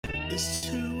It's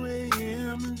 2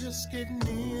 a.m. Just getting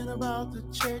in, about to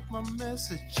check my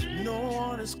message. No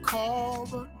one is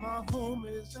called but my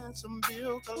homies and some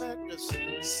bill collectors.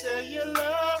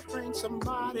 Cellular ring,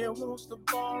 somebody wants to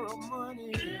borrow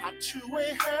money. I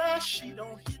two-way her, she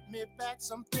don't hit me back,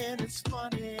 something is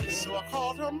funny. So I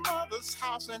called her mother's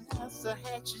house and asked her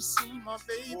had she seen my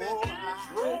baby.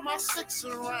 I rolled my six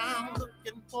around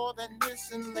looking for that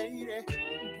missing lady.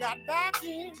 Got back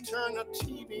in, turned the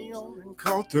TV on and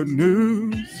caught the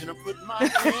news. And I put my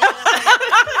hand on the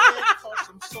head cause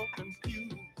I'm so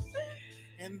confused.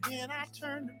 And then I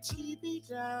turned the TV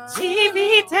down.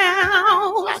 TV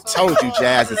down. I told you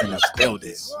Jazz is in the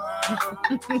building.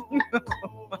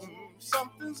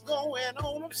 Something's going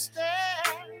on upstairs.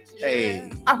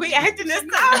 Hey. Are we acting this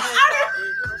time?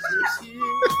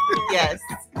 Yes.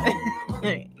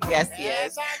 Yes, yes.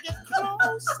 As I get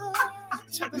closer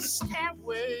to the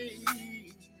stairways,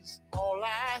 all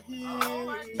I hear.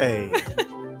 Hey.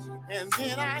 And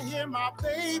then I hear my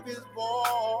baby's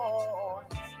voice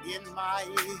in my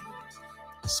ear,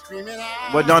 screaming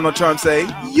out. What Donald Trump say?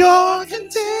 You're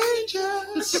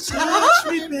contagious. Touch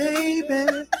me,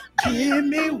 baby. Give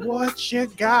me what you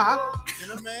got.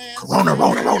 Corona,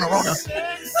 Rona, Rona, Rona.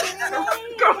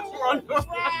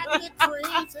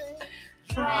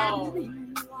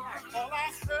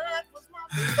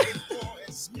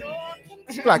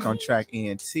 Black on Track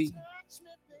ENT.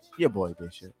 Your boy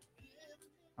Bishop.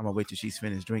 I'm gonna wait till she's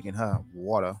finished drinking her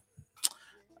water.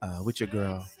 With your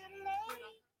girl.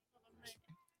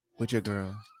 With your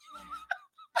girl.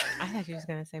 I thought you was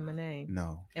gonna say my name.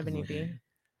 No. Ebony B.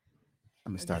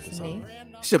 I'm gonna start this Me? over.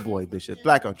 It's your boy Bishop.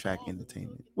 Black on Track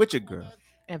Entertainment. With your girl.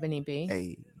 Ebony B.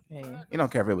 Hey. Hey. You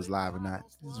don't care if it was live or not.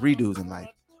 It's redos in life.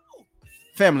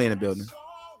 Family in the building.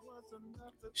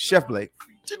 Chef Blake.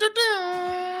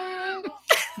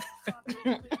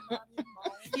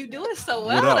 You do it so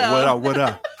What well. up? though. What up? What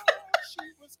up?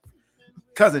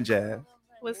 Cousin Jazz.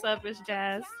 What's up, it's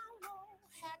Jazz.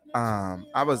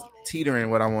 I was teetering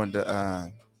what I wanted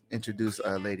to introduce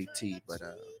Lady T, but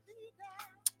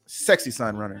sexy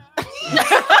sun runner.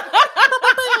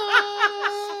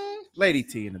 Lady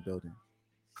T in the building.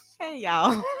 Hey,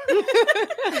 y'all.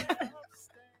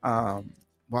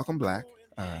 Welcome Black.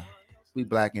 We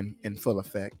Black in full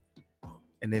effect.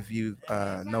 And if you've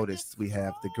noticed, we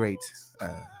have the great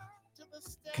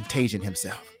Contagion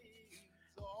himself,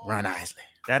 Ron Isley.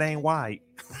 That ain't white.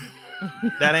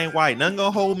 That ain't white. Nothing gonna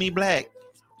hold me black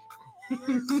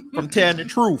from telling the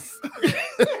truth.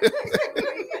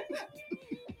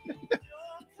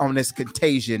 On this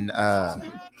Contagion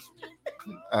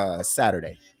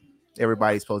Saturday,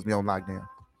 everybody's supposed to be on lockdown.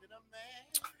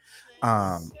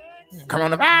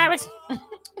 Coronavirus.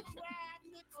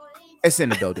 It's in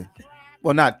the building.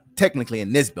 Well, not technically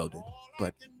in this building,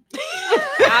 but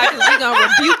We're gonna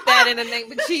rebuke that in the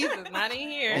name of Jesus, not in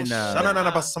here. in,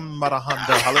 Hallelujah.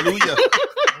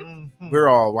 we're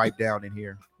all wiped down in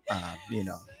here,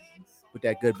 with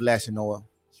that good blessing oil.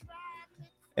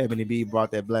 Ebony B brought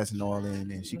that blessing oil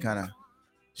in, and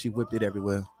she whipped it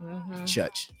everywhere. Mm-hmm.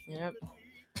 Church. Yep.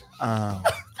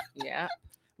 Yeah.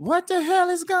 What the hell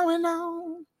is going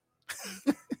on?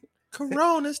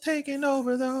 Corona's taking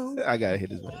over though. I gotta hit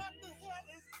this one.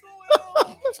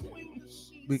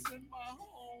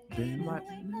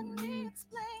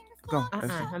 Go.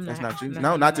 That's not you.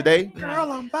 No, not today.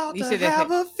 Girl, I'm about You to should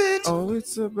have a fit. Oh,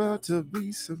 it's about to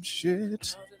be some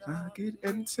shit. I get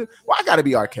into. Well, I gotta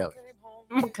be R. Kelly.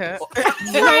 Okay.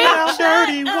 Now,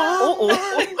 dirty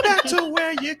one, back to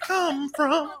where you come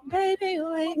from. Baby,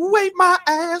 wait. Wait, my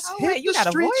ass Oh, hit wait, you the got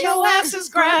a street. voice? Your ass is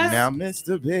grass. Now,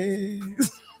 Mr.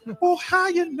 Biggs. Oh, how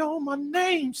you know my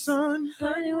name, son?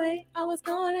 Honey, wait, I was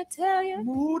gonna tell you.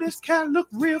 Ooh, this cat look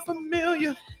real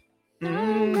familiar.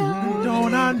 Mhm.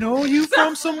 Don't I know you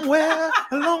from somewhere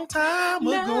a long time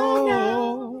No,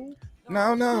 ago?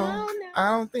 No, I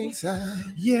don't think so.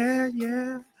 Yeah,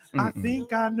 yeah. I Mm-mm.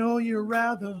 think I know you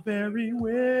rather very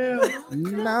well.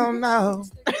 No.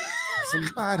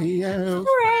 Somebody else.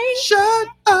 Shut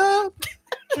up.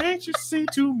 Can't you see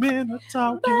two men are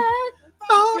talking?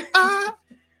 Thought I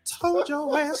told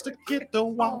your ass to get the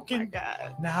walking.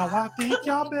 Now I think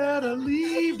y'all better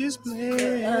leave this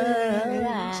place.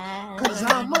 Cause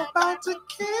I'm about to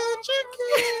catch a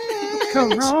case.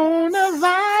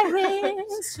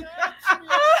 Coronavirus.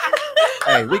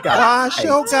 Hey, we got Wash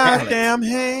your talent. goddamn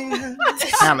hands.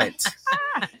 Talent.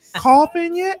 Cough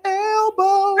in your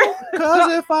elbow.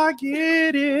 Cause if I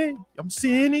get it, I'm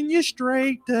sending you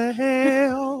straight to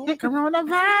hell.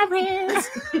 Coronavirus.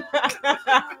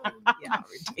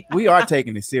 We are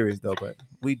taking it serious though, but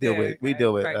we deal with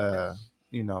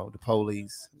the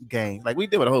police gang. Like we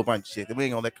deal with a whole bunch of shit. We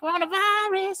ain't gonna let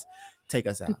coronavirus. take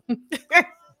us out.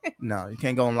 No, you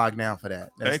can't go on lockdown for that.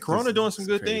 Hey, Corona doing some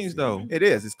good things though. It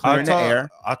is. It's clearing the air.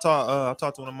 I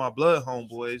talked to one of my blood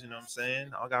homeboys. You know what I'm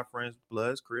saying? I got friends,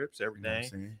 Bloods, Crips, You know what I'm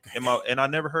everything. saying? And I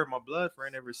never heard my blood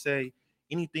friend ever say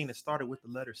anything that started with the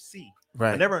letter C. I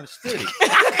Right. never understood it. You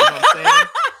know what I'm saying?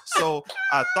 So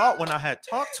I thought when I had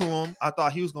talked to him, I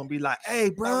thought he was gonna be like, "Hey,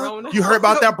 bro, Corona. you heard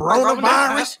about that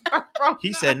coronavirus?"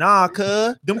 He said, "Nah,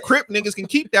 cuz them Crip niggas can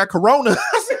keep that corona."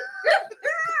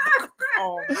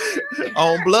 Oh,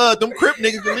 On blood, them Crip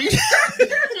niggas can leave.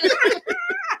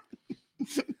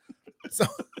 So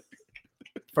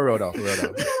for real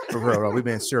though, we've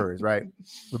been serious, right?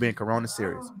 We're being Corona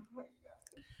serious.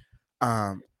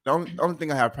 The only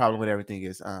thing I have a problem with everything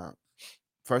is,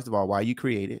 first of all, why you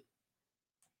created.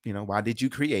 You know, why did you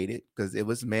create it? Because it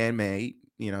was man-made.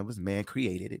 You know, it was man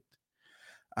created it.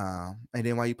 And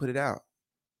then why you put it out?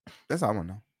 That's all I want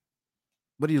to know.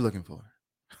 What are you looking for?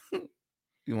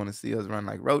 You want to see us run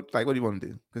like roach? Like, what do you want to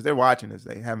do? Because they're watching us,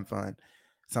 they having fun.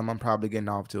 Some I'm probably getting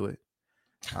off to it.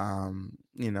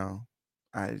 You know,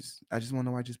 I just want to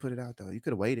know why I just put it out though. You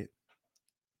could have waited.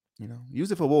 You know,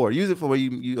 use it for war. Use it for what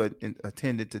you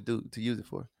intended to use it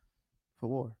for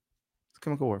war. It's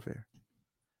chemical warfare.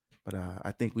 But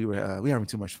I think we were having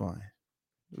too much fun.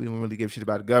 We didn't really give a shit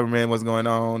about the government, what's going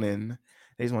on, and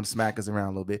they just want to smack us around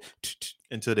a little bit.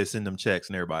 Until they send them checks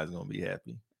and everybody's gonna be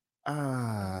happy.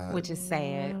 which is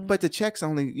sad. But the checks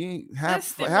only you ain't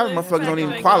half That's motherfuckers don't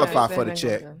even like qualify that. for the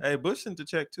check. Hey, Bush sent the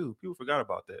check too. People forgot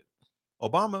about that.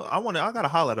 Obama, I gotta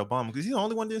holler at Obama because he's the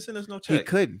only one that didn't send us no check. He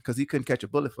couldn't because he couldn't catch a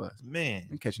bullet for us. Man, He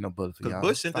couldn't catch no bullet for because y'all.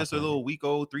 Bush sent Stop us a playing. little week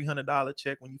old $300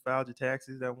 check when you filed your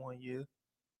taxes that 1 year.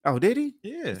 Oh, did he?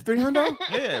 Yeah, $300?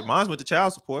 yeah. Mine went to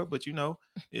child support, but you know,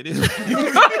 it is.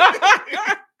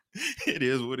 It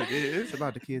is what it is. It's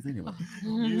about the kids anyway.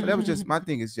 So that was just my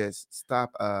thing. Is just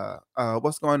stop.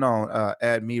 What's going on?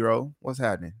 At Miro, what's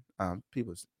happening?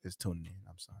 People is tuning in.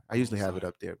 I'm sorry. I usually have it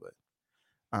up there,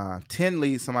 but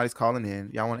Tinley, somebody's calling in.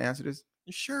 Y'all want to answer this?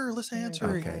 Sure, let's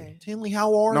answer. Okay. Tinley,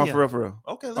 how are No, you? for real.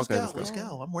 Okay, let's Okay, go. let's Let's go.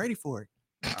 go. I'm ready for it.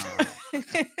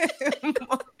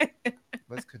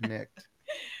 Let's connect.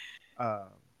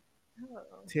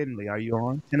 Tinley, are you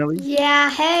on? Tinley, Yeah,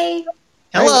 hey.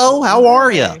 Hello, how are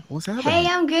you? what's happening? Hey,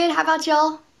 I'm good. How about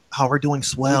y'all? How we're doing We're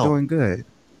swell. doing good.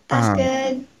 That's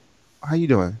good. How you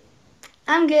doing?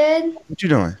 I'm good. What you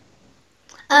doing?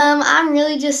 I'm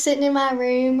really just sitting in my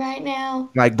room right now.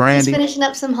 Like Just Brandy? finishing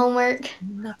up some homework.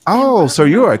 Oh, so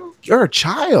you're a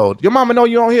child. Your mama know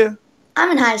you on here?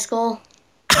 I'm in high school.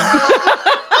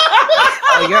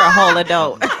 Oh, you're a whole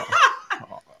adult.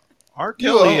 R.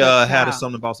 Kelly old had child.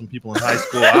 something about some people in high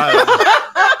school.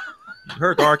 I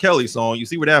heard the R. Kelly song. You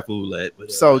see where that fool at.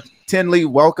 But, So Tinley,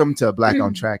 welcome to Black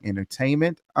on Track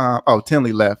Entertainment.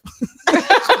 Tinley left.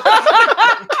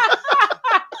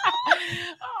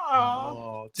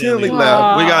 Oh, Tinley Tinley,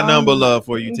 left. we got number love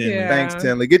for you, Tinley. Yeah. Thanks,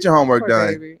 Tinley. Get your homework poor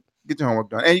done. baby. Get your homework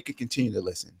done, and you can continue to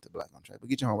listen to Black on Track. But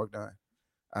get your homework done.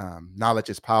 Knowledge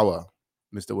is power,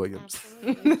 Mr. Williams.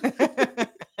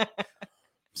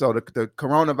 So the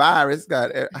coronavirus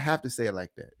got. I have to say it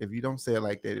like that. If you don't say it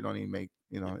like that, it don't even make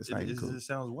it's not even cool. It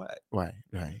sounds whack. Right.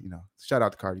 Shout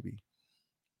out to Cardi B.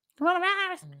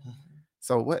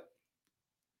 So what?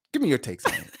 Give me your takes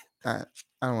on it. I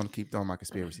don't want to keep throwing my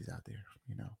conspiracies out there.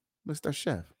 Mr.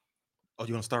 Chef. Oh,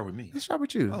 you want to start with me? Let's start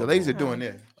with you. Oh, the ladies are okay. doing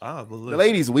this. Ah, well, The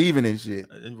ladies weaving and shit.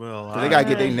 Well, So they gotta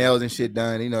get their Right. nails and shit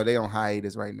done. They on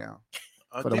hiatus right now.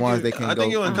 I for the think ones you- they can I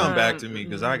think go- you'll come back to Mhm. me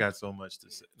because I got so much to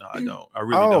say. No, I don't. I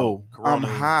really don't. I'm Corona-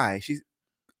 high. She's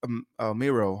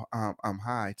Miro. I'm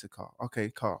high to call. Okay,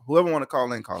 call. Whoever want to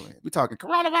call in, call in. We talking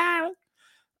coronavirus.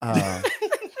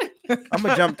 I'm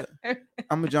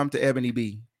gonna jump to Ebony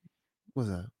B. What's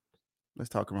up? Let's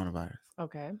talk coronavirus.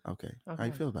 Okay. Okay. How you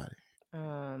Okay. feel about it?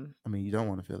 I mean, you don't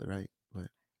want to feel it, right? But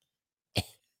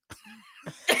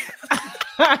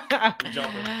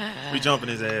We jumping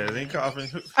his ass. Ain't coughing.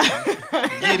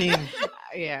 Get him.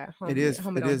 Yeah. it is.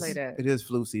 Homie It don't is. play that. It is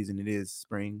flu season. It is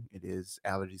spring. It is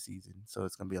allergy season. So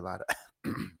it's gonna be a lot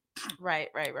of. Right.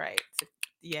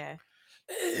 Yeah.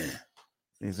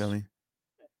 You feel me?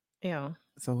 Yeah.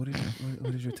 So what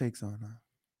is your takes on?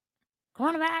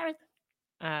 Coronavirus.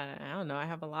 I don't know. I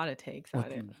have a lot of takes on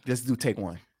it. Just do take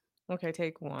one. Okay,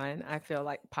 take one. I feel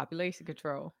like population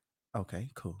control. Okay,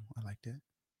 cool. I like that.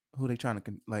 Who they trying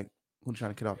to Who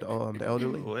trying to get off the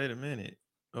elderly? Wait a minute.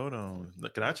 Hold on.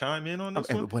 Look, can I chime in on this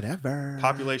Okay, one? whatever.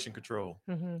 Population control.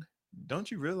 Mm-hmm. Don't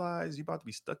you realize you about to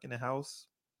be stuck in the house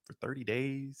for 30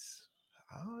 days?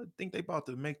 I think they about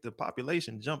to make the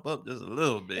population jump up just a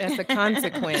little bit. That's a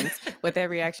consequence. With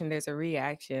every action, there's a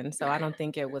reaction. So I don't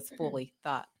think it was fully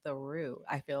thought through.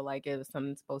 I feel like it was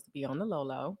something supposed to be on the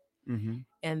low.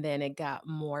 and then it got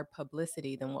more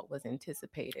publicity than what was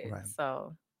anticipated. Right.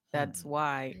 So that's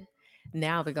why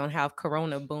now they're gonna have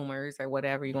Corona boomers or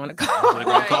whatever you want to call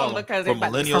them, because From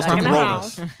everybody's millennials stuck to in the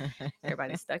Coronas. house.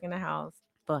 Everybody's stuck in the house,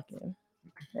 fucking.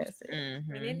 That's it. And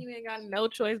then you ain't got no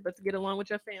choice but to get along with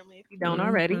your family if you don't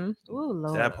already. Ooh,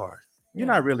 Lord. That part. You're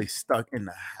not really stuck in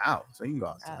the house, so you can go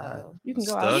outside. You can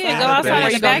go Stuck outside. Yeah, in go the outside back, or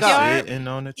your backyard. Sitting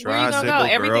on the Where you gonna go? tricycle,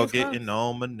 girl Everything's getting closed.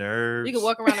 on my nerves. You can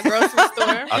walk around the grocery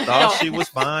store. I thought she was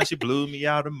fine. She blew me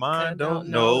out of mind. Don't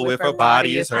know if her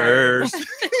body is hers.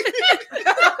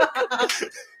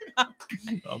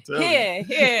 I'm telling you.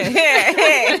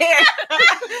 Here.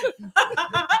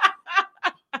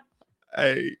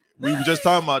 Hey, we were just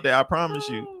talking about that. I promise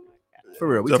you. For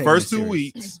real, we The taking first this 2 serious.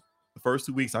 weeks. The first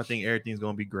 2 weeks, I think everything's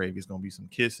gonna be great. It's gonna be some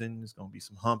kissing. It's gonna be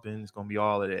some humping. It's gonna be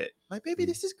all of that. Like, baby,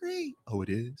 this is great. Oh, it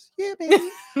is. Yeah, baby.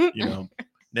 You know,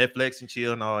 Netflix and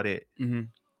chill and all that. Mhm.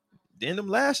 Then them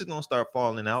lashes gonna start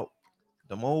falling out.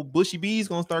 Them old bushy bees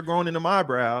gonna start growing in them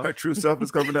eyebrows. Her true self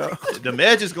is coming out. The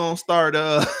edges gonna start.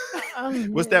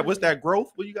 What's that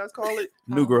growth? What you guys call it?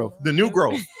 New growth. The new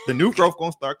growth. The new growth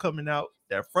gonna start coming out.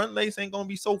 That front lace ain't gonna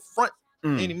be so front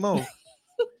anymore.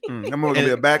 I'm gonna be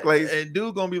a back lace. And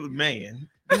dude gonna be man.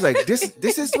 He's like, this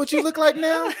is what you look like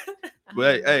now.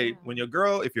 But hey,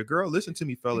 if your girl, listen to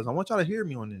me, fellas. I want y'all to hear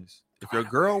me on this. If your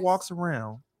girl walks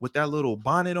around with that little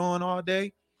bonnet on all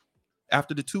day,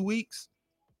 after the 2 weeks,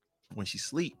 when she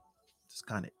sleep, just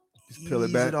kind of peel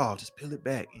it back. off, just peel it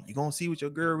back, and you're gonna see what your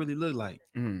girl really look like.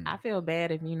 I feel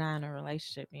bad if you're not in a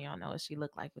relationship and you don't know what she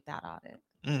look like without all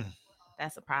that.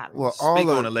 That's a problem. Well, Speak all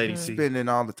on of the lady T. spending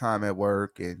all the time at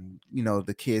work and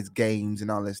the kids' games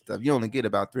and all that stuff. You only get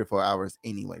about 3 or 4 hours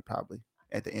anyway, probably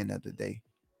at the end of the day.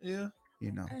 Yeah.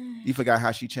 You forgot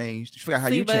how she changed. You forgot how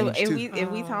you but changed if too.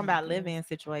 we talking about living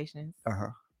situations,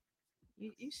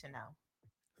 you should know.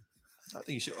 I think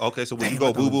you should. Okay, so when Damn, you I go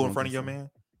thought it boo was boo in one front of your percent.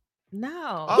 man,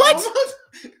 No. What?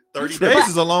 30 days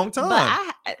is a long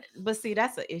time. But see,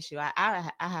 that's an issue. I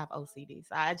have OCD,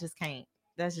 so I just can't.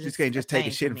 That's You just just can't just take a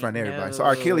thing shit for in front me. of everybody. So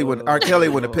R. Kelly wouldn't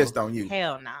have pissed on you.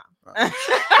 Hell no.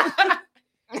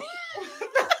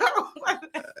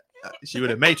 She would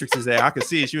have matrixed his ass. I could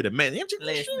see it. She would have made.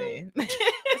 Listen,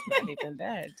 it's not even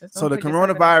that. Just So don't the put yourself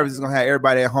in coronavirus that is gonna have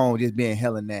everybody at home just being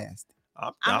hella nasty.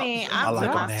 I mean, I I'm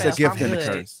like good a It's nasty. a gift I'm and a good,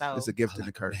 curse. so- It's a gift and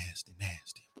a curse.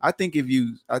 Nasty. I think if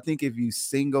you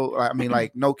single, I mean,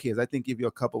 like no kids. I think if you're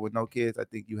a couple with no kids, I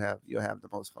think you'll have the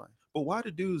most fun. But why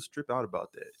do dudes trip out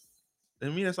about that? I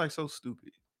mean, that's like so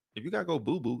stupid. If you gotta go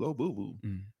boo boo, go boo boo. Mm.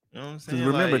 You know what I'm 'Cause saying?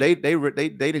 remember, Like, they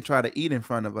didn't try to eat in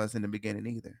front of us in the beginning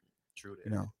either. true that.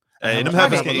 You know. Hey, I them have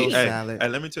heifers a can little eat. Hey, salad. hey,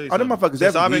 let me tell you Oh, them something. motherfuckers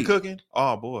Since I've definitely been eat. cooking,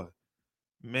 oh boy,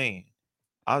 man,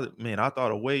 I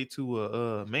thought a way to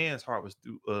a man's heart was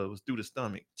through the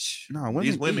stomach. No,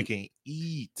 These women women eat. can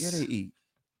eat. Yeah, they eat.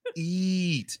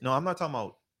 Eat. No, I'm not talking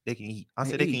about they can eat. I They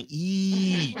said they can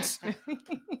eat.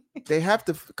 They have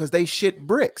to because they shit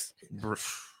bricks.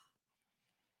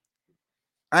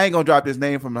 I ain't gonna drop this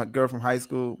name from a girl from high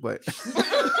school, but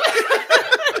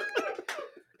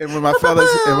and when my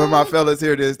fellas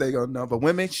hear this, they gonna know. But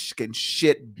women can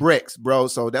shit bricks, bro.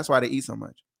 So that's why they eat so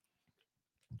much.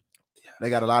 They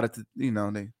got a lot of, they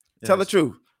tell the Yes.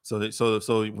 truth. So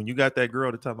when you got that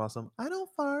girl to talk about something, I don't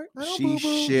fart. I don't She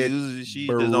boo-boo. shit She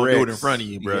just don't do it in bricks. front of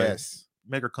you, bro. Yes.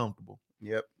 Make her comfortable.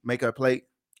 Yep. Make her a plate.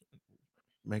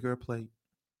 Make her a plate.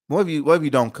 What if you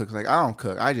don't cook? Like I don't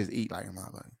cook. I just eat like a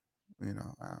motherfucker.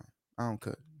 I don't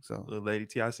cook. So Little lady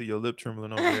T, I see your lip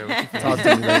trembling over there. What you Talk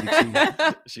feeling? to me,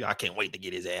 lady T. I can't wait to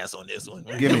get his ass on this one.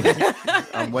 Give me.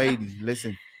 I'm waiting.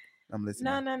 Listen. I'm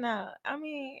listening. No. I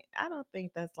mean, I don't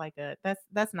think that's like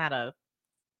that's not a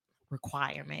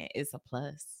requirement. It's a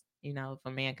plus, if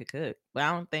a man could cook. But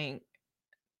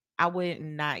I would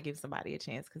not give somebody a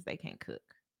chance because they can't cook.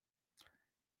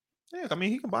 Yeah, I mean,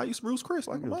 he can buy you some Bruce Chris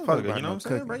like a Give a fuck motherfucker. about You know no what I'm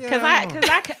saying? cooking.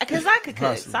 But Because I could cook,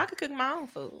 Hustle. so I could cook my own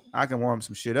food. I can warm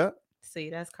some shit up. See,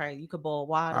 that's crazy. You could boil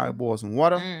water. I boil some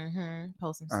water.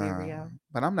 Pour some cereal.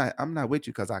 But I'm not with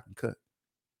you because I can cook.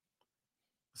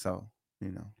 So,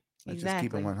 let's just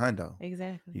keep it Exactly. 100.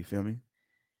 Exactly. You feel me?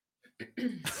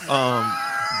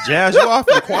 Jazz, you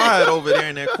awfully quiet over there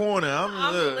in that corner.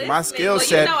 I'm Look. My listening. skill Well,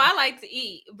 set- I like to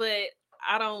eat, but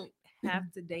I don't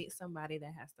have to date somebody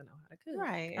that has to know how to cook.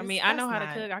 Right. I mean, I know how to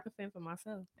cook. I can fend for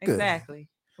myself. Good. Exactly.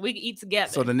 We can eat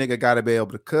together. So the nigga got to be able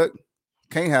to cook.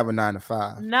 Can't have a 9 to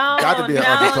 5. No. Got to be an no,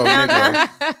 undercoat no,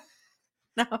 nigga.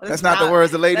 No, That's not the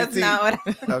words the lady That's T. not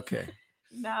what Okay.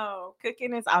 No,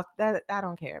 cooking is off. That I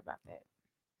don't care about that.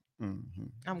 Mhm.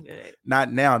 I'm good.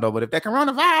 Not now though, but if that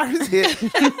coronavirus hit,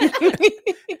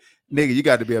 nigga, you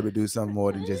got to be able to do something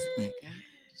more than just eat.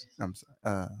 I'm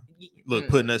sorry. Look,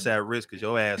 putting us at risk because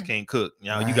your ass can't cook. You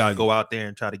know, you gotta go out there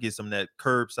and try to get some of that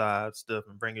curbside stuff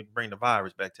and bring the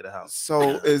virus back to the house.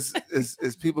 So is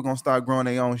people gonna start growing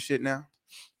their own shit now?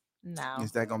 No,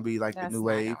 Is that gonna be like that's the new not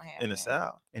wave gonna In the happen.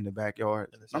 South, in the backyard?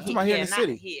 In the I'm South. talking about here in Yeah, the not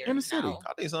city. here, In the city, no.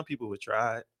 I think some people would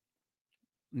try it.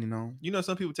 you know. You know,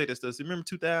 some people take that stuff. So remember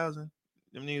 2000?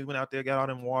 Them niggas went out there, got all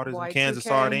them waters and Y2K, cans of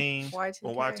sardines. Y2K.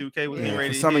 When Y2K was Yeah, getting ready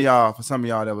for to some of hit.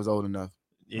 y'all that was old enough.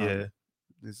 Yeah.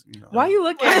 This, you know, Why you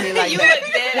looking at me like You that?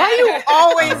 look dead Why you ass.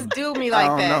 always do me I like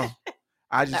don't that? know.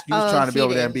 I just you was trying to be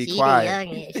over there and be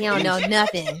quiet. She don't know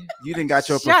nothing. You didn't got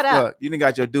your Shut up. look, you didn't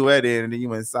got your duet in, and then you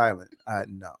went silent.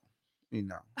 No, you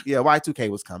know. Yeah, Y2K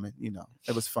was coming. You know,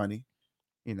 it was funny.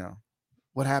 You know,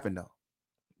 what happened though?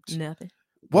 Nothing.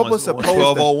 What was supposed to?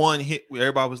 1201 hit?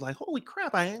 Everybody was like, "Holy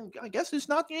crap! I guess it's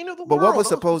not the end of the But world." what was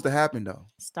supposed to happen though?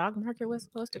 Stock market was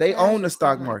supposed to. They crash own or the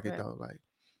stock something market like that. though. Like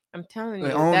I'm telling They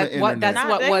you, own the that's what internet.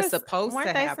 Nah, they was supposed weren't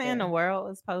to they happen. saying the world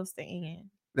was supposed to end?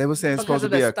 they were saying it's Because supposed to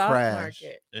of be the a stock crash,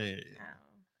 market. Yeah.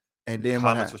 and then what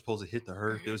Comets were happened? supposed to hit the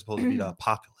earth. It was supposed to be the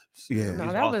apocalypse. Yeah. It No,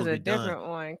 was that all was supposed to a be done. different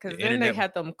one. Because The then they internet-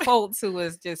 had them cults who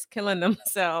was just killing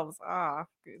themselves off,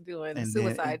 doing And then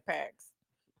suicide pacts.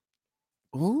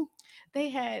 Who? They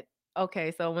had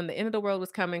so when the end of the world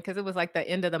was coming, because it was like the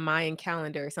end of the Mayan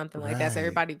calendar or something like that. So Right.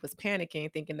 everybody was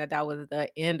panicking, thinking that was the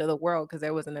end of the world because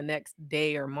there wasn't the next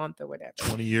day or month or whatever.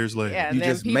 20 years later. Yeah, You and then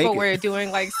just make people it. were doing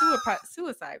like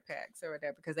suicide pacts or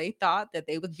whatever because they thought that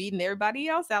they was beating everybody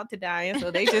else out to die, and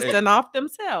so they just Hey, done off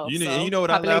themselves. You know, So, and you know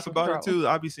what I laugh population about it control. too?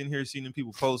 I be sitting here seeing them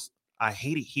people post, "I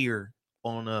hate it here"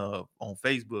 on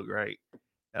Facebook, right?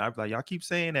 And I be like, y'all keep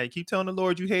saying that. Keep telling the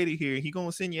Lord you hate it here. He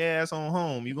gonna send your ass on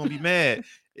home. You gonna be mad.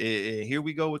 And here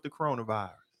we go with the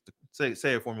coronavirus. Say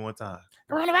it for me one time.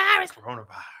 Coronavirus.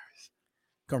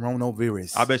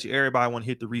 Coronavirus. I bet you everybody want to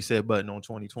hit the reset button on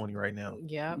 2020 right now.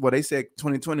 Yeah. Well, they said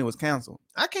 2020 was canceled.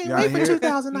 I can't Y'all wait for hear it?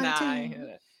 2019. Nah, I ain't hear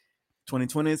that.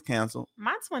 2020 is canceled.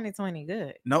 My 2020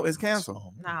 good. No, it's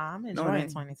canceled. Nah, I'm No, it enjoying ain't.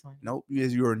 2020. Nope,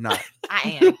 you're not.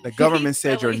 I am. The government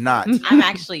said you're Really? not. I'm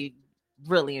actually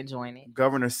really enjoying it.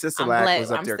 Governor I'm Sisolak glad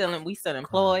was up I'm there. we still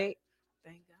employed.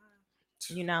 Thank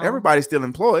God. You know, Everybody's still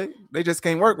employed. They just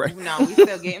can't work right. No, we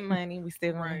still getting money. We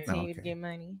still gonna Right. continue to Okay. get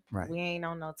money. Right. We ain't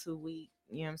on no 2 week.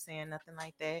 You know what I'm saying? Nothing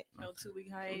like that. No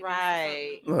 2-week hiatus. or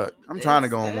Right. something. Look, I'm trying to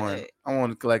It's go on one. good. I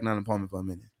want to collect unemployment for a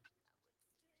minute.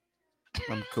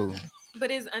 I'm cool. But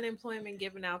is unemployment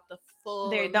giving out the full?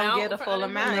 They don't get a full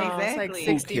amount, No, it's exactly.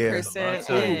 like Who cares? 60%.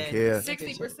 Who cares?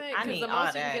 60%. I Because need the all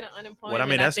most you can that. get an unemployment. What I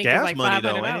mean, that's think, is gas like money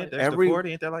though, $500. ain't it? That's Every- the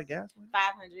 40. Ain't that like gas money?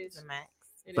 500 is the max.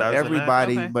 It But is.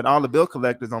 everybody, Okay. but all the bill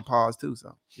collectors on pause too.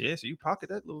 So Yeah, so you pocket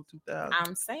that little 2,000.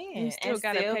 I'm saying, You still and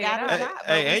gotta still pay it got out. a Hey, job, but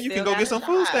hey, we and you can still go got get a some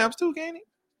food job. stamps too, can't you?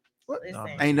 What? Listen.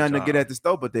 ain't nothing to get at the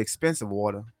store but the expensive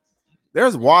water.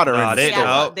 There's water Nah, in the they- store.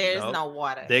 no, There's no. no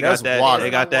water. They There's got that. water. They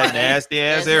got that There's no water. nasty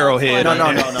ass There's no Arrowhead. No, water.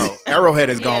 on no, there. no, no. Arrowhead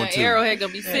is gone Yeah, too. Arrowhead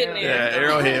gonna be sitting Yeah, there. Yeah,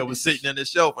 Arrowhead was sitting on the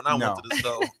shelf when I No. went to the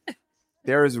store.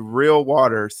 There is real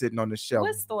water sitting on the shelf,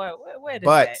 What store? Where is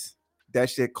but that? that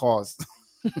shit costs.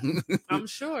 I'm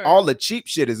sure. All the cheap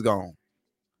shit is gone.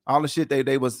 All the shit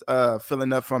they was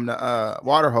filling up from the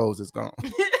water hose is gone.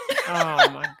 Oh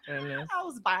my goodness. I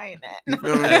was buying that. You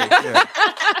feel me? Yeah.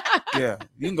 Yeah,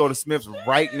 you can go to Smith's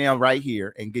right now, right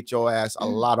here, and get your ass a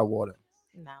lot of water.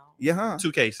 No. Yeah, huh?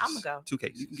 2 cases. I'ma go. 2 You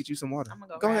cases. can get you some water. I'ma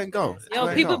go Go ahead grab and go. this. Go Yo, ahead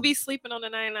and people go. be sleeping on the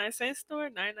 99-cent store.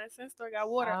 99-cent store got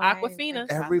water. Oh, I ain't Aquafina. think about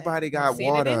that. Everybody got Seen it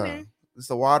in water. there? It's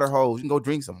a water hose. You can go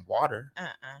drink some water.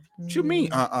 What you mean?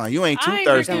 You ain't too I ain't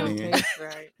thirsty drinking then. no taste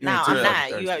right. You No, ain't too I'm not.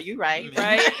 thirsty. You right.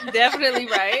 Right? Definitely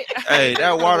right. Hey,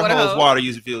 that water hose water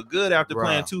used to feel good after Bruh.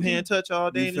 playing 2-hand touch all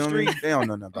day You in the feel me? street. They don't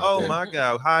know nothing about Oh that. my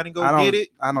God, hide and go I don't, get it.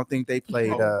 I don't think they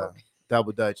played Oh.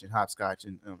 double dutch and hopscotch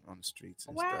on the streets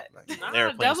and What? stuff like that. Nah,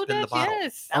 Airplane double spin the dutch, bottle.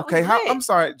 yes. That Okay, was how, lit. I'm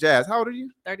sorry, Jazz. How old are you?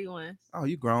 31. Oh,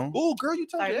 you grown. Oh, girl, you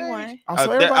told me. 31. Oh, that-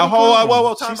 everybody whoa, grown.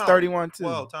 whoa, time She's out. 31 too.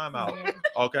 Whoa, time out.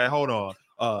 Okay, hold on.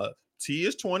 T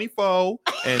is 24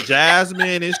 and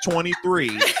Jasmine is 23.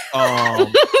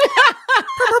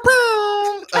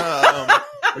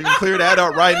 We can clear that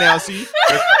up right now. See,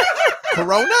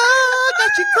 Corona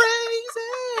got you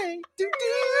crazy. Do, do,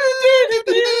 do,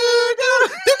 do, do,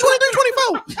 do. 23,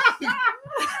 24.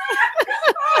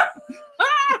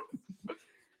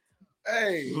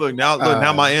 Hey, Look now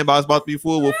my inbox about to be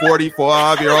full with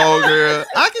 45-year-old girl.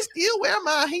 I can still wear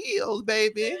my heels,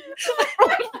 baby.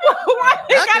 Why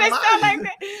you Back in gotta my- sound like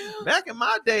that? Back in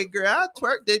my day, girl, I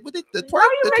twerked it with the twerk.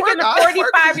 Why you the making twerk, I the twerked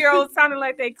it. 45-year-old sounding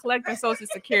like they collecting Social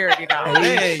Security, though?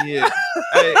 Man, yeah.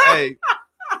 Hey,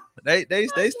 They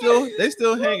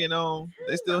still hanging on.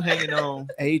 They still hanging on.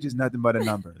 Age is nothing but a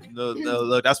number.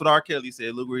 Look, that's what R. Kelly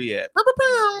said. Look where he at.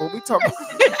 When we talk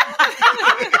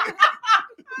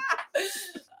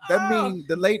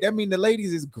that mean the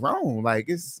ladies is grown. Like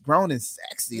it's grown and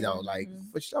sexy though. Like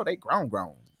for sure, they grown.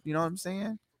 You know what I'm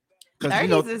saying? 'Cause,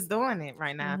 30s is doing it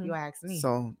right now, if you ask me.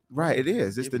 So right, it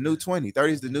is. It's the new 20.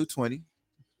 30 is the new 20.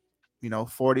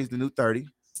 40 is the new 30.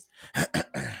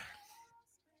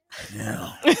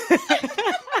 Yeah.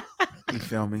 You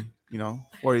feel me?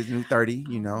 40 is the new 30.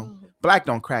 Black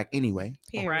don't crack anyway.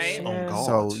 Right. Oh,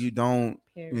 God. So you don't,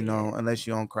 unless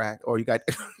you on crack or you got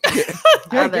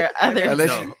other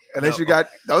unless you got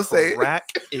don't say it. Crack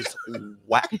is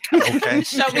whack. Okay.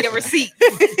 Show me the receipt.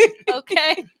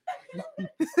 Okay.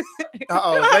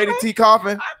 Lady T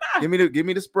coughing. Give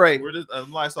me the spray. We're just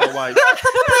Lysol white.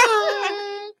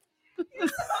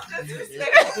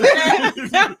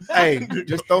 Hey,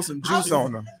 just throw some juice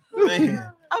on them.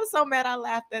 Man. I'm so mad I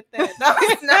laughed at that. No,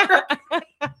 it's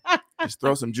not. Just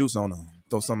throw some juice on them.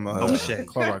 Throw some shit.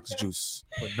 Clorox juice.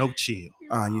 But no chill.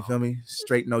 You feel me?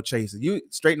 Straight no chaser. You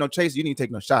need to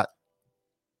take no shot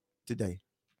today.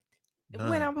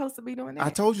 When I'm supposed to be doing that? I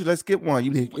told you let's get one.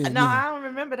 No, I don't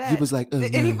remember that. He was like,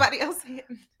 Did anybody else hit?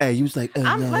 Hey, you was like, no,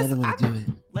 I don't want to do it.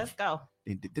 Let's go.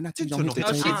 Didn't I tell you don't hit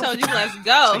Oh, that she table? told you let's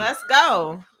go. Let's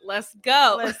go. Let's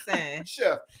go. Listen.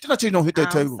 Sure. Didn't I tell you don't hit that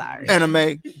I'm table? sorry.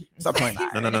 Anime. Stop playing.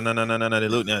 No. They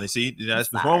look now. They see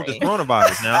that's what's wrong with this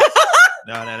coronavirus now.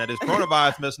 Now, this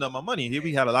coronavirus messing up my money. Here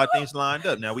we had a lot of things lined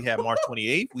up. Now we have March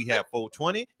 28th, we have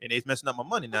 420, and it's messing up my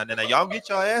money. Now y'all get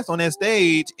your ass on that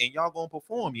stage and y'all gonna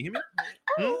perform. You hear me?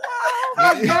 Oh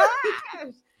my gosh.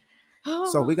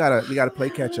 So we gotta play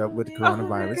catch up with the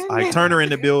coronavirus. Ike Turner in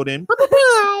the building.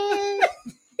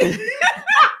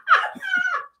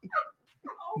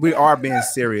 We are being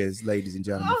serious, ladies and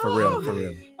gentlemen, for real.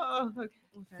 Oh, okay.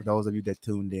 For those of you that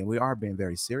tuned in, we are being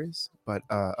very serious. But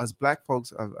us black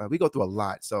folks, we go through a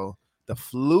lot. So the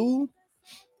flu,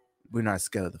 we're not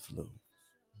scared of the flu.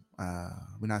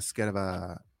 We're not scared of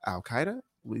Al Qaeda.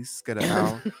 We scared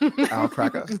of Al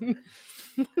Cracker.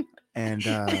 And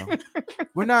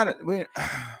we're not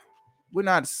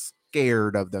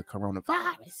scared of the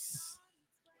coronavirus.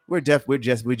 We're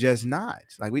just not.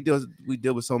 Like we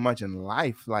deal with so much in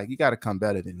life. Like you got to come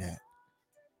better than that.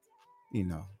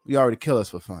 You already kill us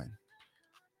for fun.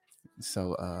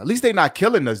 So at least they're not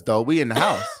killing us though. We in the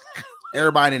house.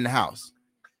 Everybody in the house.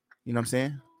 You know what I'm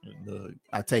saying? Look,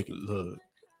 I'll take it. Look,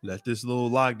 let this little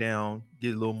lockdown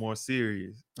get a little more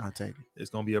serious. I'll take it. It's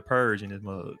gonna be a purge in this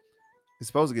mug. It's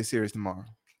supposed to get serious tomorrow.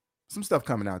 Some stuff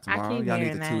coming out tomorrow. keep Y'all need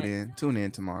hearing to that. tune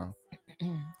in tomorrow.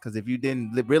 Because if you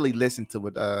didn't really listen to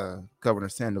what Governor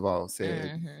Sandoval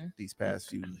said these past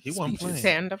few He wasn't speeches, playing.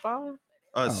 Sandoval?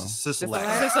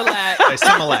 Sisalak. Sisalak. Hey,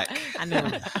 Similac. I know.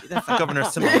 That's Governor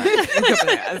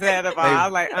Similac. Sandoval. I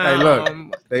was like, hey,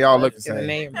 look, they all look the is the same.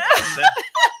 name.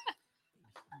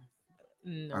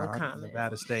 No comment.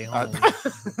 Nevada stay I-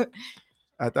 home.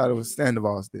 I thought it was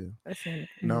Sandoval still.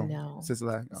 No, No.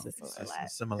 Sisalak. Oh.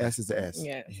 Sisalak. S is the S.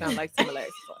 Yeah, it sounds like Similac.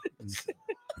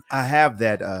 I have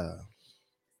that.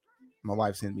 My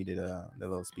wife sent me the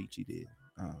little speech he did,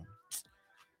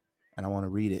 and I want to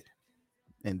read it,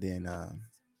 and then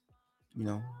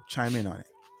chime in on it.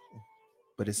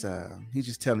 But it's he's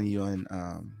just telling you, and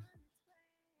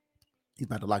he's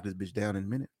about to lock this bitch down in a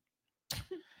minute,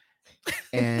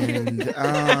 and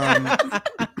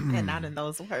And not in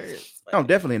those words. no,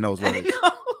 definitely in those I words.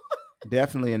 know.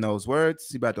 Definitely in those words.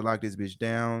 He about to lock this bitch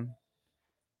down.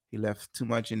 He left too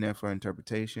much in there for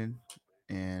interpretation.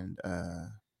 And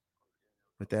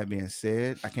with that being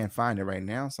said, I can't find it right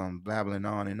now, so I'm blabbling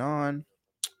on and on.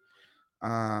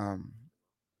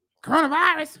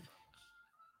 Coronavirus.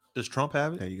 Does Trump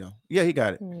have it? There you go. Yeah, he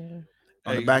got it. On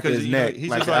the Hey, back of because, his neck, he's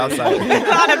like just the like- outside.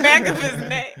 On the back of his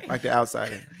neck. Like the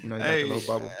outsider. He got Hey, the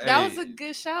little bubble. That was a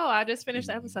good show. I just finished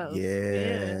the episode.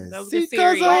 Yes. that was a See, good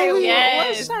series. 'cause I was-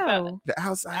 Yes. What show? The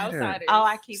outsider. Outsiders. Oh,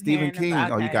 I keep Stephen hearing King.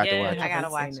 about Oh, you that. got to Yeah, watch I it. gotta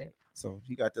haven't watch seen it. So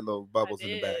he got the little bubbles in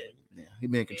the back. did. Yeah, he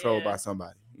being controlled by Yeah.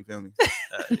 somebody. You feel me?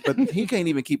 But he can't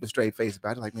even keep a straight face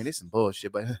about it. Like, man, this some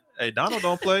bullshit. But Hey, Donald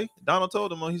don't play. Donald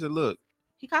told him, he said, look,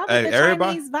 He called Hey, it the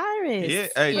everybody- Chinese virus. yeah,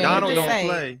 hey, Yeah, Donald he don't did.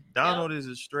 play. Donald is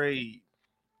a straight,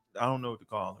 I don't know what to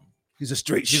call him. he's a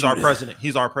straight He's our president.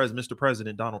 He's our president, Mr.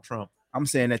 President, Donald Trump. I'm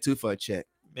saying that too for a check.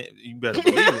 Man, you better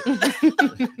believe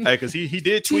it. Hey, because he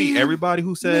did tweet everybody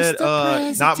who said,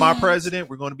 Mr. not my President. president.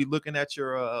 We're going to be looking at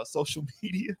your social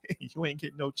media. You ain't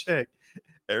getting no check.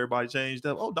 Everybody changed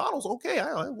up. Oh, Donald's okay.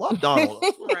 I love Donald.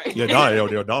 Right. Yeah,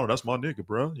 Donald, that's my nigga,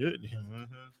 bro. Yeah.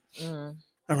 Mm.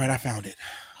 All right, I found it.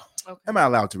 Okay. Am I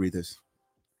allowed to read this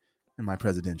in my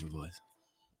presidential voice?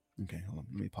 Okay, hold on.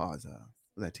 Let me pause.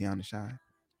 Was that Tiana Shy?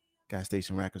 Gas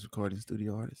Station Records recording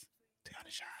studio artist. Tiana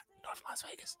Shy, North Las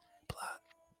Vegas. Plug.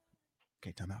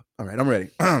 Okay, time out. All right, I'm ready.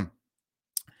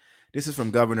 This is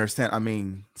from Governor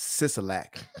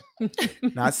Sisolak.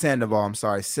 Not Sandoval, I'm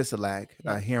sorry, Sisolak,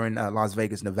 here in Las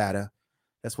Vegas, Nevada.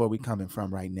 That's where we coming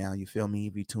from right now. You feel me?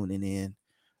 If you tuning in,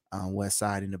 West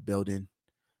Side in the building,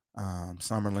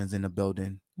 Summerlin's in the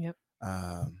building. Yep.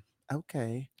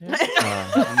 Okay. You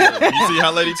see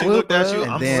how Lady T looked at you?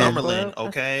 And I'm then- Summerlin,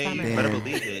 okay? You better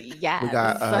believe it. Yeah. We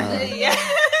got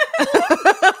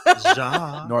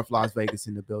Ja. North Las Vegas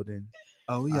in the building.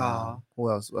 Oh, yeah. Who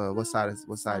else? What side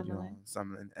you on?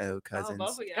 Summerlin, cousins.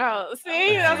 Oh,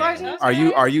 see, that's why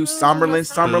she- Are you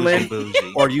Summerlin,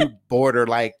 Bougie. or you border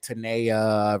like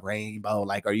Tanea, Rainbow?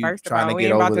 Like, are you First of trying all, to we get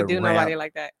ain't about over to the do nobody ramp?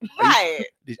 like that. Right.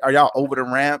 Are y'all over the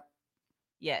ramp?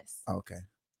 Yes. Okay.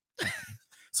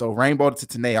 So Rainbow to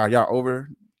Tanea, are y'all over?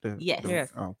 Yes. Yes.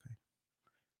 Okay.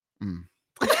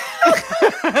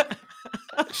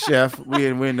 Chef,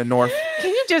 we're in the north. Can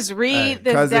you just read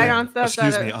the cousin, daggone stuff?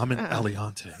 Excuse that me, are- I'm in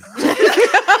Eliante.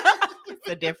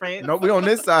 The difference. No, we on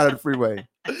this side of the freeway.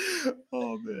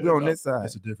 Oh, man. We on this side.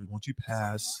 It's a difference. Once you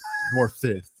pass North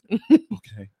 5th,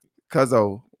 okay.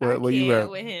 Cuzzo, I where you can't at?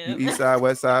 with You him. east side,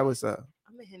 west side? What's up?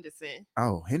 I'm in Henderson.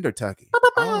 Oh, Hendertucky.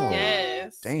 Oh,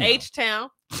 Yes. damn. H-Town.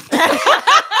 Get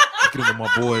him with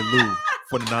my boy Lou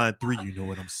for the 9-3. You know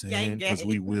what I'm saying? Gang, Because gang.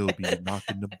 we will be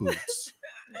knocking the boots.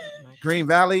 Green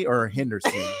Valley or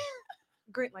Henderson?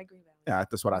 Green Valley. Yeah,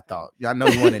 that's what I thought. Yeah, I know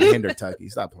you want in Hendertucky.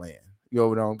 Stop playing. You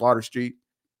over there on Water Street?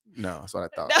 No, that's what I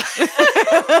thought.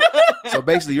 So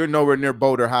basically, you're nowhere near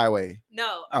Boulder Highway.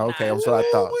 No. Oh, I'm okay, not. that's what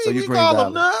I thought. So We you Green call Valley.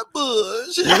 him not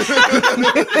Bush.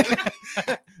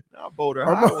 Not Boulder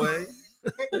I'm- Highway.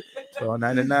 So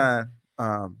 99.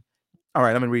 All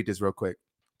right, let me read this real quick.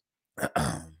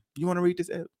 You want to read this,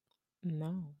 Ed?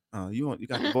 No, You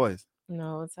got the voice.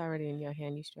 no, it's already in your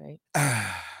hand. You straight.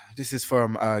 This is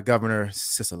from Governor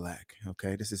Sisolak.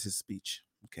 Okay, this is his speech.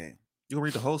 Okay, You gonna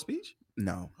read the whole speech?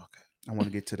 no, Okay. I want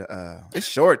to get to the. It's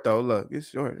short though. Look, it's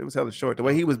short. It was hella short. The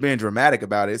way he was being dramatic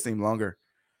about it, it seemed longer.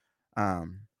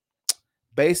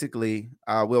 Basically,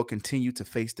 I will continue to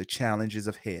face the challenges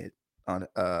ahead.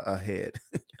 Ahead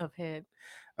Of head.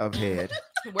 of head.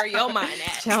 Where your mind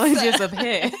at? Challenges of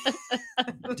head.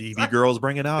 DB girls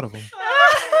bring it out of him.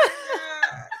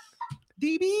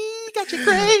 DB got you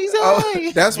crazy.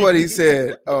 Oh, that's what he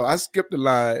said. Oh, I skipped the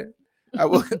line. I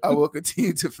will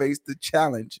continue to face the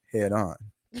challenge head on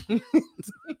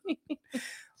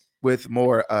with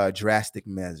more drastic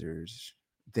measures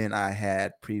than I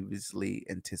had previously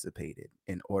anticipated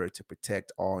in order to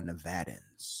protect all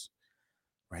Nevadans.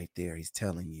 Right there, he's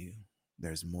telling you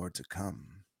there's more to come.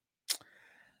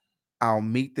 I'll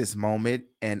meet this moment,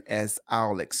 and as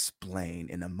I'll explain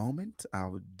in a moment,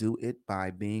 I'll do it by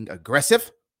being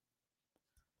aggressive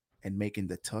and making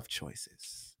the tough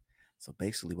choices. So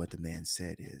basically what the man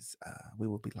said is we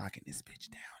will be locking this bitch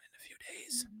down in a few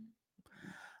days.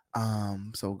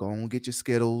 So go and get your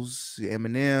Skittles, your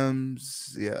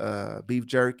M&Ms, your beef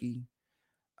jerky,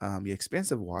 your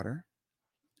expensive water,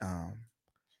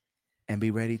 and be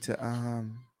ready to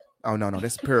oh no,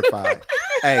 that's purified.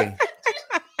 hey,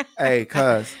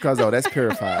 cuz that's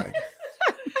purified.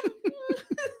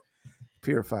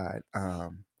 Purified.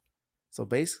 So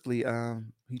basically,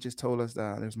 he just told us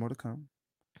there's more to come.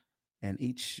 And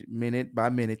each minute by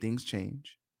minute, things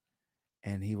change.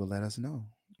 And he will let us know.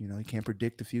 You know, he can't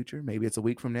predict the future. Maybe it's a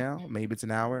week from now. Maybe it's an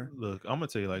hour. Look, I'm gonna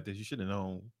tell you like this. You should have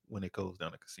known when it closed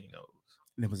down the casinos.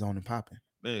 And it was on and popping.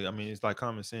 Man, I mean, it's like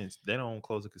common sense. They don't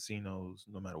close the casinos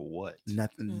no matter what.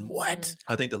 Nothing. What?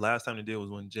 I think the last time they did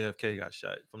was when JFK got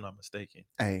shot, if I'm not mistaken.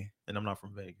 Hey, And I'm not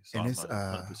from Vegas, so And I'm it's,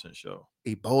 not 100% sure.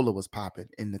 Ebola was popping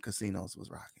and the casinos was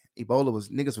rocking. Ebola was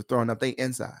niggas were throwing up their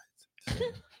insides.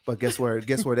 But guess where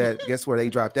they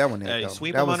dropped that one at? Hey, though?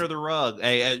 sweep That them was- under the rug.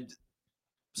 Hey, they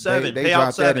seven. they pay out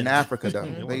dropped that seven. in Africa though.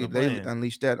 It they wasn't a they plan.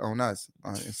 unleashed that on us.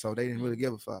 And so they didn't really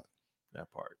give a fuck.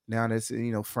 That part. Now that's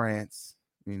France,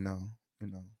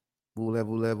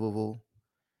 voulez-vous,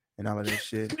 and all of that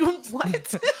shit.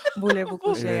 What? Voulez-vous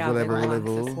coucher Yeah, avec moi ce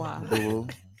voulez-vous, soir? voulez-vous,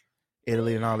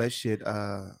 Italy and all that shit.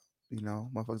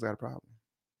 Motherfuckers got a problem.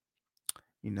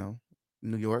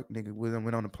 New York, nigga,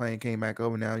 went on the plane, came back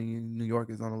over. Now New York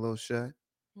is on a little shut.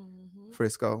 Mhm.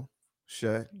 Frisco,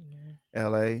 shut.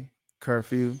 LA,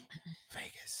 curfew.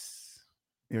 Vegas.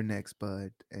 You're next,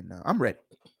 bud. And I'm ready.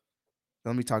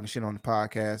 Don't be talking shit on the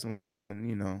podcast. And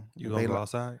You they gonna go like-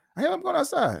 outside? I am going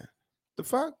outside. The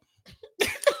fuck?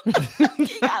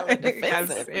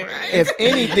 Defensive, right? If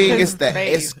anything, it's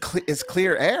Face. it's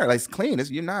clear air. Like it's clean.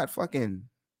 You're not fucking.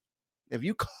 If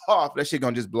you cough, that shit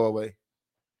gonna just blow away.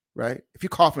 right? If you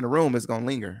cough in a room, it's gonna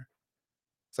linger.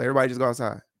 So everybody just go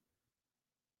outside.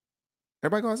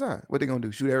 Everybody go outside. What they gonna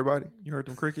do? Shoot everybody? You heard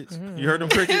them crickets? Mhm. You heard them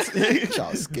crickets?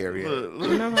 Y'all scary. Look,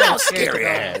 You know look, how Y'all scared to scary go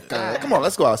ass. outside. Come on,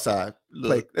 let's go outside.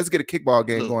 Play. look, Let's get a kickball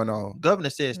game Look. going on. governor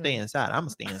said stay inside. I'm gonna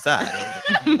stay inside.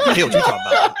 Hell, what you talking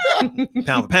about?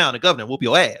 Pound for pound, the governor whoop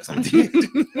your ass.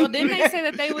 Well, didn't they say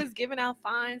that they was giving out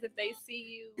fines if they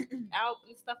see you out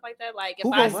and stuff like that? Like if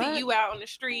Who I gonna- see you out on the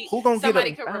street, Who gonna get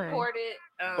somebody a? could fine? report it.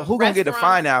 But who gonna get a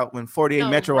fine out when 48 No,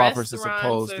 Metro officers are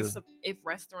restaurants supposed or to? if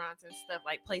restaurants and stuff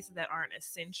like places that aren't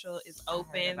essential is I heard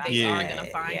open, about they Yeah. are gonna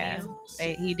fine Yeah.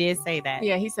 you. He did say that.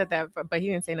 Yeah, he said that, but he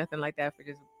didn't say nothing like that for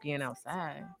just being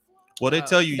outside. Well, they Oh,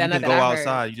 tell you you that can not go that I heard.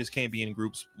 outside. You just can't be in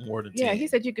groups more than 10. Yeah, he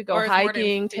said you could go Or it's more than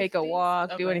hiking, take a 50? walk,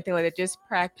 do Okay. anything like that. Just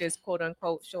practice quote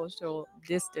unquote social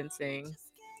distancing.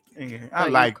 Yeah, But I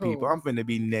you like cool. people. I'm finna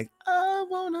be next. I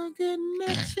wanna get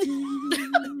next to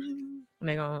you. And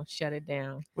they're gonna shut it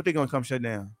down. What they gonna come shut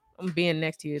down? I'm being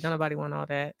next to you. Don't nobody want all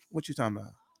that. What you talking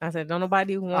about? I said, don't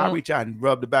nobody I'll want reach out and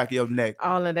rub the back of your neck.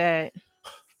 all of that.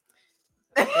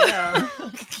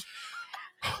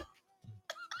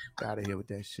 Out of here with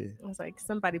that shit. I was like,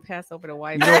 somebody pass over the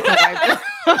white. You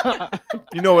know-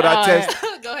 You know what I Oh, test?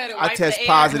 Go ahead and I wipe test the air.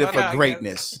 positive Hold for on,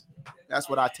 greatness. That's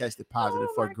what I tested positive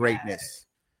Oh for my greatness.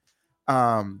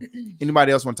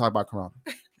 Anybody else want to talk about Corona?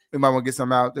 Anybody want to get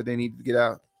something out that they need to get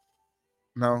out?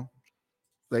 No.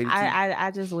 Lady T? I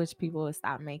just wish people would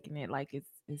stop making it like it's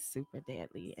super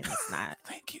deadly and it's not.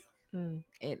 Thank you.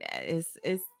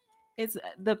 It's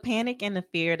the panic and the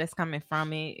fear that's coming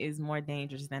from it is more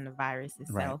dangerous than the virus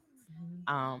itself.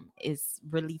 It's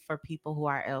really for people who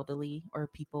are elderly or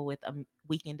people with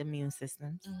weakened immune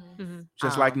systems. Mhm.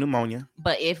 Just like pneumonia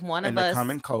But if one and of the us,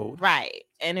 common cold. right,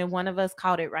 and if one of us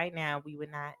caught it right now, we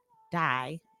would not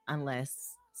die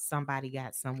unless somebody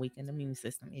got some weakened immune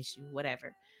system issue,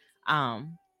 whatever.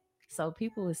 So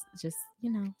people is just,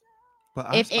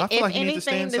 But if I feel like you need to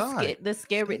stay anything, inside. the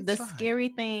inside. scary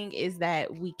thing is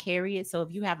that we carry it. So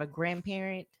if you have a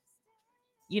grandparent,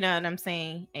 you know what I'm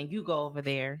saying, and you go over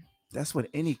there, That's what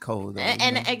any cold. though, and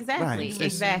you know? exactly, Right. It's-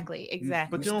 exactly.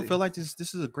 But you don't feel like this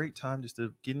is a great time just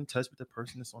to get in touch with the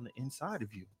person that's on the inside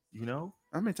of you,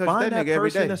 I'm in touch Find with that that nigga every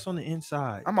person day. that's on the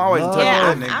inside. I'm always in Love touch with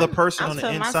Yeah, that nigga. the person I'm on the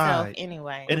to myself inside.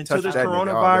 anyway. And until touch this that nigga all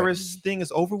day. coronavirus thing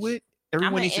is over with,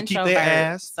 everyone an needs to keep introvert, their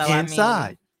ass so I mean,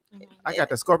 inside. I got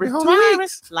the scorpion. It's Hold 2 on.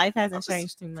 weeks. Life hasn't Just-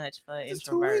 changed too much for It's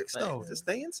 2 introverts. weeks though. Just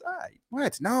stay inside.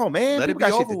 What? No, man. Let it People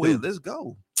be got shit over to with. do. Let's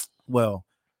go. Well,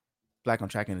 Black on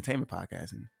Track Entertainment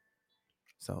podcast. And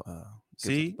so,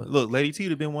 See, look, Lady T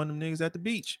have been one of them niggas at the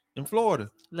beach in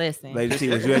Florida. Listen, Lady T,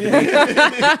 was you at the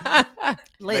beach?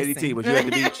 listen. Lady T, was you at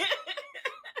the beach?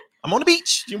 I'm on the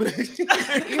beach.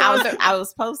 I was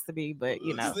supposed to be, but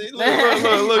Look, I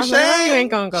was like, shame. you ain't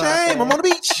gonna go out Shame. there. I'm on the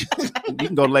beach. You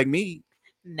can go to Lake Mead.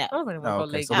 no. I'm gonna Oh, go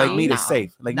okay. Lake So No, Lake Mead is no,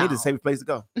 safe. Lake Mead is no. the safest place to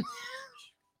go.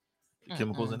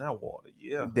 Chemicals in that water.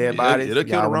 Yeah. Dead bodies. It'll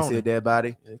kill the Y'all want to see a Rona. dead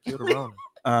body? It'll kill the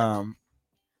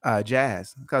Rona.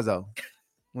 Jazz. Cuzzo.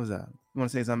 What's up? You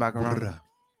want to say something about Corona?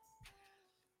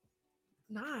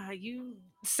 Nah, you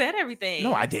said everything.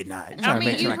 No, I did not. I'm I trying to mean,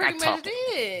 make it you seem like I pretty much talked.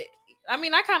 did. I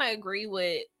mean, I kind of agree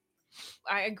with.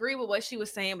 I agree with what she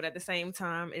was saying, but at the same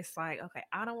time, it's like, okay,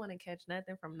 I don't want to catch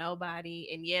nothing from nobody.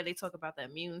 And yeah, they talk about the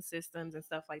immune systems and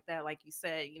stuff like that. Like you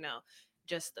said,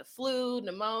 just the flu,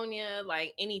 pneumonia,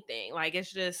 like anything. Like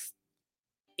it's just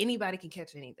anybody can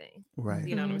catch anything. Right.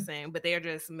 You know what I'm saying? But they're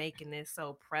just making this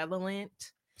so prevalent.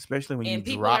 Especially when you And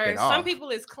people drop are, it off. some people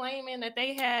is claiming that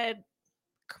they had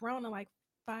corona like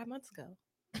 5 months ago.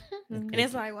 And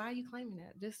it's like, why are you claiming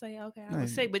that? Just say, okay, I was Right.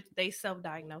 sick, but they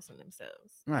self-diagnosing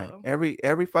themselves. Right. So,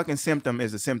 Every fucking symptom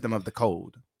is a symptom of the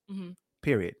cold. Mhm.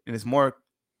 Period. And it's more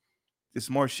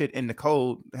shit in the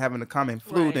cold having a common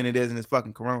flu Right. than it is in this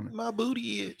fucking corona. My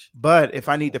booty itch. But if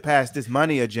I need to pass this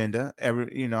money agenda,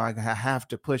 I have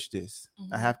to push this.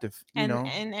 I Mhm. have to,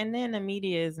 And then the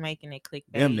media is making it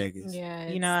clickbait. them niggas. Yeah,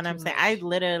 You know it's what I'm too saying? much. I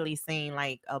literally seen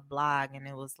like a blog and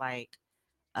it was like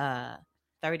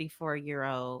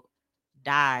 34-year-old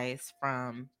dies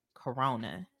from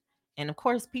corona. And of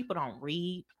course people don't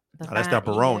read the Oh, that's that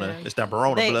fine- Barona. yeah. It's that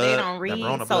Barona They blood. don't That read,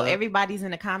 Barona so blood. everybody's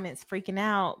in the comments freaking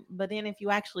out. But then if you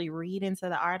actually read into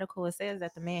the article, it says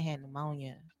that the man had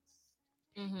pneumonia.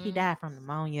 Mhm. He died from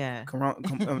pneumonia. Corona.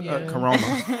 Yeah.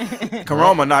 Corona.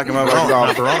 Corona knocked him out. Barona,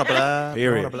 off. Barona blood.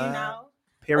 Period. Barona You blood. know,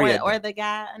 Period. or the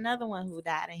guy, another one who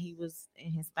died and he was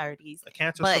in his 30s. A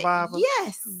cancer But survivor.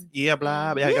 yes, Yeah,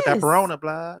 blah. Yeah, I got that Yes. Barona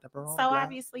blood. That Barona so blood.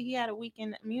 obviously he had a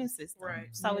weakened immune system. Right.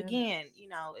 So Yeah. again,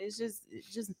 it's just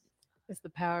It's the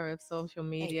power of social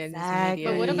media. And Exactly.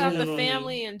 But what about the Yeah.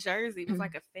 family in Jersey? It was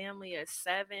like a family of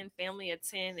 7, family of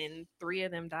 10, and 3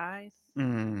 of them died.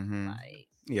 Mm-hmm. Like,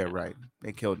 Yeah, right.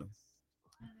 They killed him.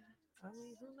 I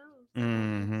mean, who knows?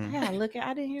 Mm-hmm. Yeah, look,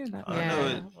 I didn't hear about that. I know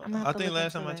Yeah. it. I'm gonna have I to think look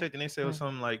last into time I that. checked, and they said it was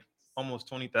something like almost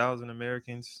 20,000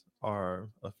 Americans are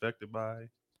affected by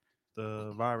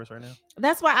the virus right now.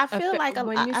 That's why I feel like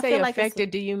when you I say feel like it's- affected,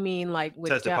 do you mean like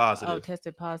with Tested Oh, positive.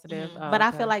 tested positive. Mhm. Oh, but I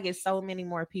okay. feel like it's so many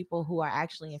more people who are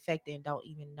actually infected and don't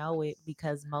even know it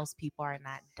because most people are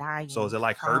not dying. So is it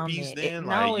like from herpes it. then?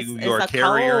 No, like it's you're a a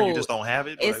carrier, and you cold. just don't have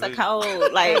it. It's Like, a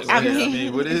code. Like I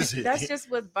mean, what is it? That's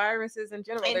just with viruses in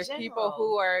general. In There's people general.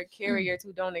 who are carriers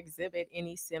who don't exhibit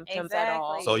any symptoms at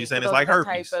all. Exactly. So you're saying So it's like those are the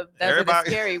herpes? those are the Everybody-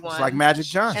 scary It's ones. like Magic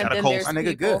Johnson. and Got a then cold. there's My nigga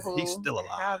people good. who He's still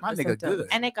alive. have My the nigga symptoms. good.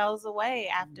 and it goes away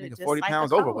after Nigga, just 40 like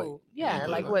pounds a overweight. cold. Yeah,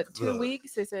 like Good. what, 2 Good.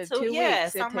 weeks? It said 2 2 yeah,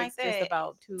 weeks. It something takes like just that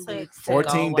about 2 to- weeks. to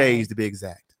 14 go days away. to be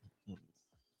exact.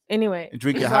 Anyway, And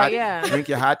drink your so, hot, yeah. drink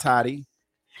your hot toddy,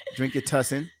 drink your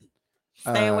tussin.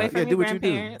 Stay away from yeah, your do what you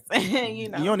do. grandparents. you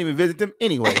know. You don't even visit them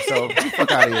anyway, so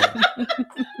fuck out of here.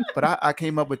 But I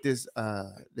came up with this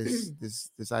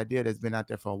this idea that's been out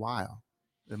there for a while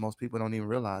that most people don't even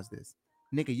realize this.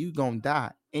 Nigga, you gonna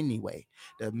die anyway.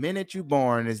 The minute you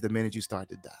born is the minute you start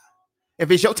to die. If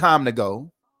it's your time to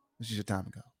go, this is your time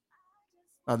to go.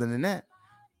 Other than that,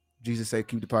 Jesus said,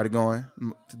 keep the party going.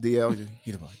 To DL, just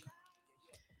keep the party going.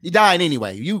 You dying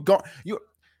anyway. You're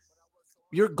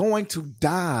going to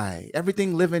die.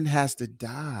 Everything living has to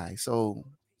die. So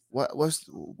what's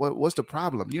the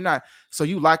problem? You're not. So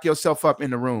you lock yourself up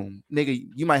in the room, nigga.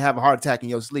 You might have a heart attack in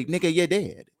your sleep, nigga. You're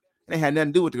dead. It ain't had nothing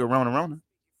to do with the Rona.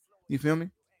 You feel me?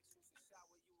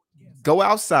 Go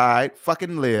outside,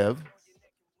 fucking live,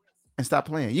 and stop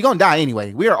playing. You're gonna die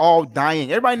anyway. We are all dying.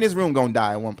 Everybody in this room gonna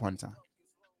die at one point in time.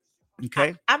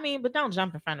 Okay. I mean, but don't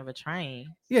jump in front of a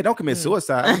train. Yeah. Don't commit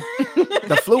suicide.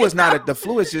 The flu is not the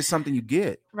flu is just something you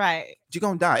get. Right. You're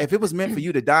gonna die. If it was meant for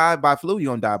you to die by flu,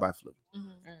 you're gonna die by flu.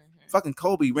 Mhm. Fucking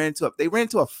Kobe ran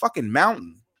into a fucking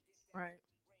mountain. Right.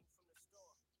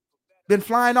 Been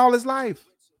flying all his life.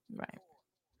 Right.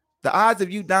 The odds of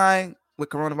you dying with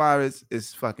coronavirus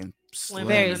is fucking slim.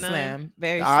 Very Slim. slim.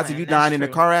 Very The odds slim. of you That's dying in a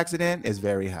true. car accident is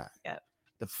very high. Yep.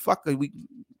 The fuck are we?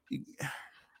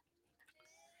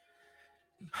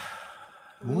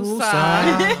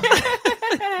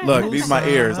 Look, these my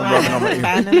ears. I'm rubbing on my ears.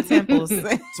 Find them temples.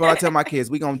 That's what I tell my kids.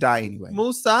 We gonna die anyway.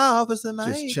 Musa Officer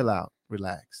Just chill out,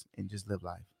 relax, and just live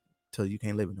life till you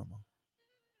can't live it no more.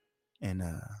 And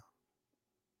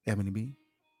Ebony B,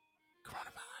 coronavirus.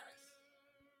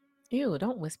 Ew,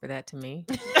 don't whisper that to me.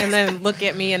 And then look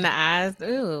at me in the eyes.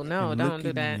 Ew, no, And don't look do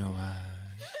in that. your eyes.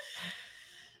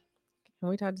 Can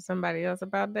we talk to somebody else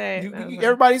about that?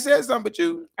 Everybody said something, but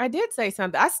you. I did say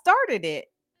something. I started it.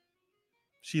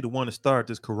 She the one to start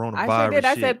this coronavirus. I sure did.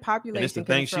 I shit. said population And it's the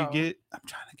thing control. she get. I'm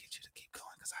trying to get you to keep going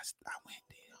because I went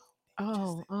there.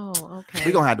 Oh, okay.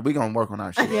 We gonna work on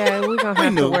our shit. Yeah, we're gonna We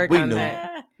have knew, to work we on knew.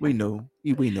 that. We knew.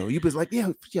 You was like, yeah,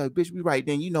 bitch, we right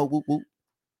then. You know, whoop whoop.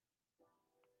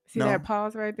 See No? that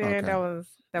pause right there? Okay. That was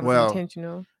Well,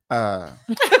 intentional.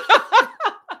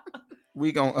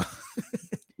 We gonna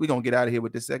we gonna get out of here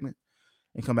with this segment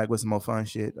and come back with some more fun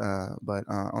shit. But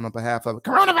on the behalf of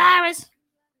coronavirus,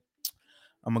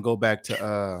 I'm gonna go back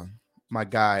to my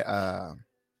guy.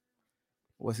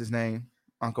 What's his name?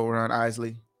 Uncle Ron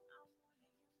Isley.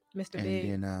 Mr. And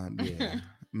Big. then yeah,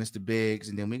 Mr. Biggs,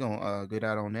 and then we're gonna get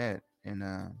out on that, and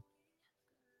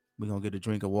we're gonna get a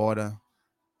drink of water,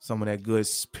 some of that good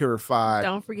purified.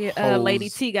 Don't forget, Hoes. Lady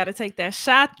T got to take that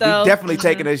shot We though. definitely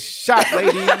taking a shot,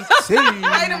 Lady T.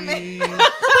 Wait a minute.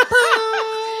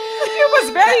 You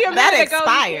was ready a That minute ago.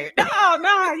 expired.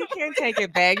 No, you can't take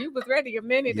it back. You was ready a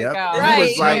minute Yep. ago. He Right.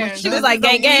 was like, Yeah. She was like,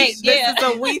 gang, gang. Yeah. This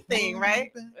is a we thing,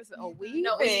 right? It's a wee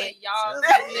No, bit. it's like y'all.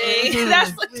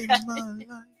 That's what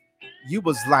that you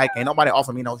was like, ain't nobody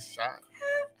offer me no shot.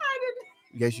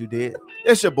 Yes, you did.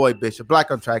 It's your boy Bishop, Black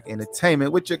on Track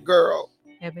Entertainment with your girl.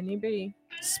 Ebony B.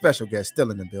 Special guest still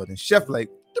in the building. Chef Lake,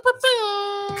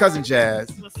 Cousin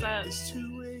Jazz, What's up?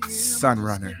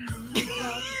 Sunrunner,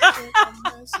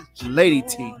 Lady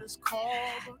T.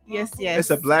 Yes, yes. It's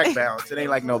a black bounce. It ain't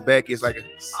like no Becky. It's like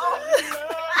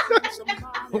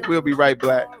we'll be right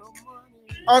back.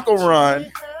 Uncle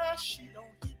Ron.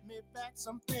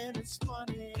 Something is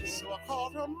funny, so I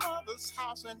called her mother's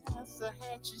house and asked her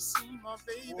had she seen my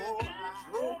baby.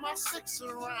 Roll my six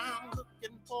around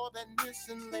looking for that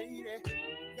missing lady.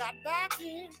 Got back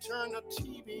in, turned the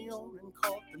TV on and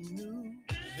caught the news.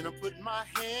 Then I put my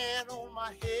hand on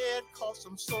my head cause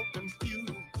I'm so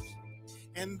confused.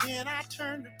 And then I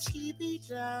turned the TV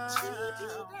down.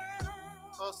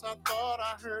 'cause I thought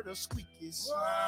I heard a squeaky sound.